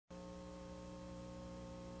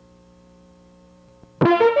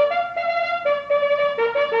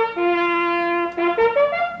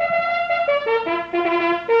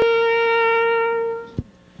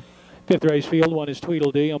Fifth race field, 1 is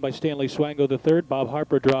Tweedledee, owned by Stanley Swango III. Bob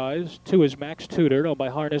Harper drives. 2 is Max Tudor, owned by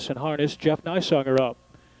Harness and Harness. Jeff Nysonger up.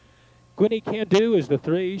 Gwynny Can Do is the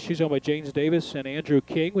 3. She's owned by James Davis and Andrew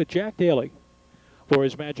King with Jack Daly. 4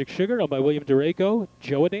 is Magic Sugar, owned by William Duraco,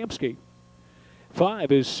 Joe Adamski.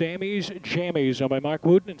 5 is Sammy's Jammies, owned by Mark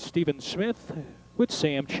Wooten and Stephen Smith with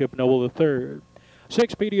Sam Chibnall III.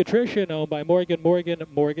 6, Pediatrician, owned by Morgan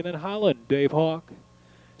and Holland, Dave Hawk.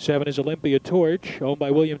 7 is Olympia Torch, owned by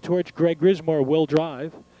William Torch, Greg Grismore, Will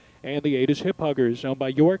Drive. And the 8 is Hip Huggers, owned by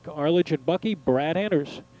York, Arledge, and Bucky, Brad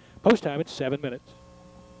Anders. Post time at 7 minutes.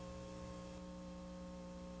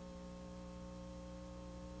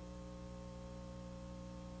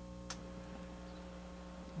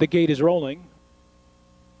 The gate is rolling.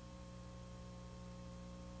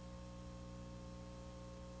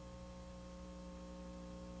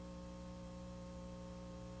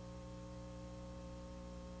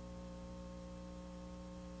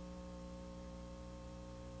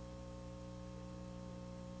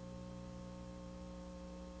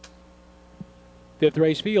 Fifth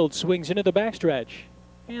race field swings into the backstretch.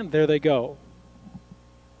 And there they go.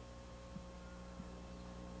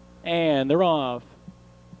 And they're off.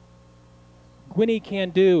 Gwynny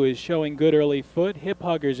Can Do is showing good early foot. Hip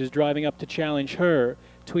Huggers is driving up to challenge her.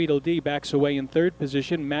 Tweedledee backs away in 3rd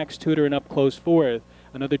position. Max Tudor in up close 4th.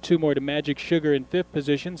 Another 2 more to Magic Sugar in 5th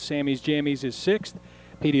position. Sammy's Jammies is 6th.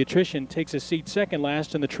 Pediatrician takes a seat 2nd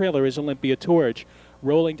last, and the trailer is Olympia Torch.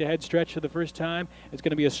 Rolling to head stretch for the first time. It's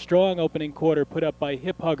going to be a strong opening quarter put up by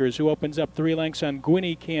Hip Huggers, who opens up 3 lengths on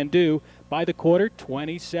Gwynny Can Do. By the quarter,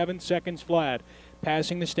 27 seconds flat.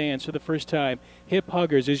 Passing the stands for the first time. Hip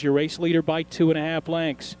Huggers is your race leader by 2.5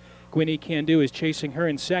 lengths. Gwynny Can Do is chasing her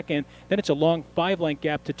in 2nd. Then it's a long 5-length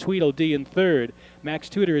gap to Tweedledee in 3rd. Max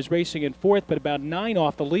Tudor is racing in 4th, but about 9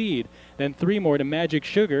 off the lead. Then 3 more to Magic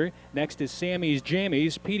Sugar. Next is Sammy's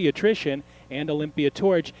Jammies, Pediatrician, and Olympia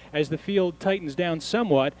Torch as the field tightens down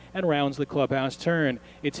somewhat and rounds the clubhouse turn.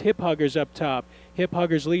 It's Hip Huggers up top. Hip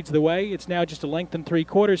Huggers leads the way. It's now just a length and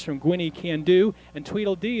 3/4 from Gwynny Can Do, and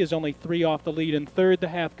Tweedledee is only 3 off the lead in 3rd. The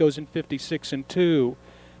half goes in 56 2.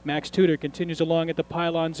 Max Tudor continues along at the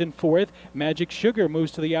pylons in 4th. Magic Sugar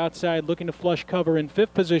moves to the outside, looking to flush cover in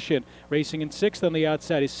 5th position. Racing in 6th on the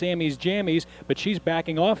outside is Sammy's Jammies, but she's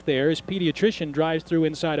backing off there as Pediatrician drives through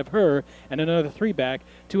inside of her, and another 3 back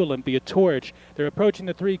to Olympia Torch. They're approaching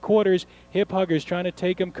the 3/4. Hip Huggers trying to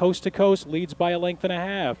take him coast to coast, leads by a length and a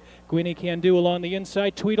half. Gwynny Can Do along the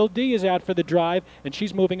inside. Tweedledee is out for the drive, and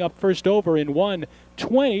she's moving up first over in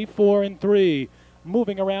 1:24 3.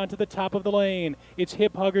 Moving around to the top of the lane. It's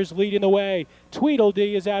Hip Huggers leading the way.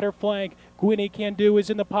 Tweedledee is at her flank. Gwynny Can Do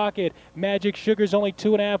is in the pocket. Magic Sugar's only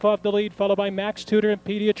 2.5 off the lead, followed by Max Tudor and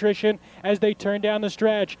Pediatrician as they turn down the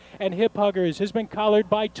stretch. And Hip Huggers has been collared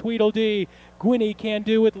by Tweedledee. Gwynny Can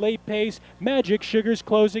Do with late pace. Magic Sugar's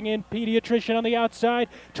closing in. Pediatrician on the outside.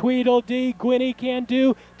 Tweedledee, Gwynny Can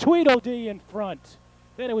Do. Tweedledee in front.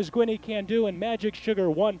 Then it was Gwynny Can Do and Magic Sugar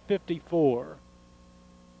 154.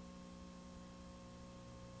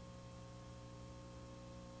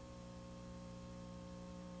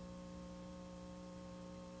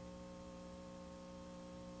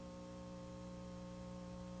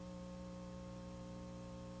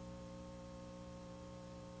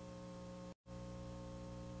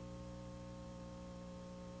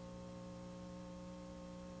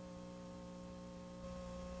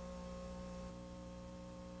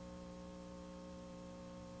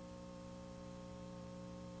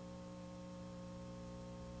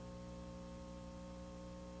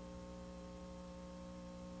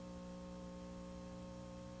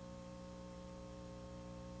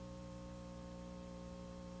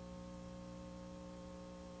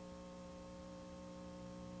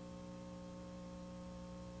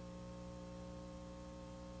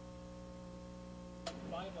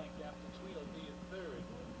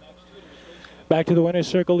 Back to the winner's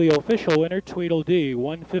circle, the official winner, Tweedledee.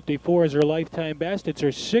 154 is her lifetime best. It's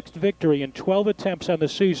her 6th victory in 12 attempts on the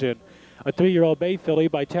season. A 3-year-old bay filly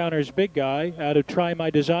by Towner's Big Guy, out of Try My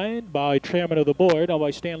Design by Chairman of the Board, owned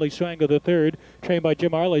by Stanley Swango III, trained by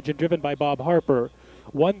Jim Arledge and driven by Bob Harper.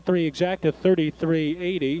 1-3 exact to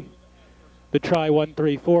 33.80. The Try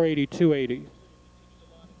 1-3, 482.80.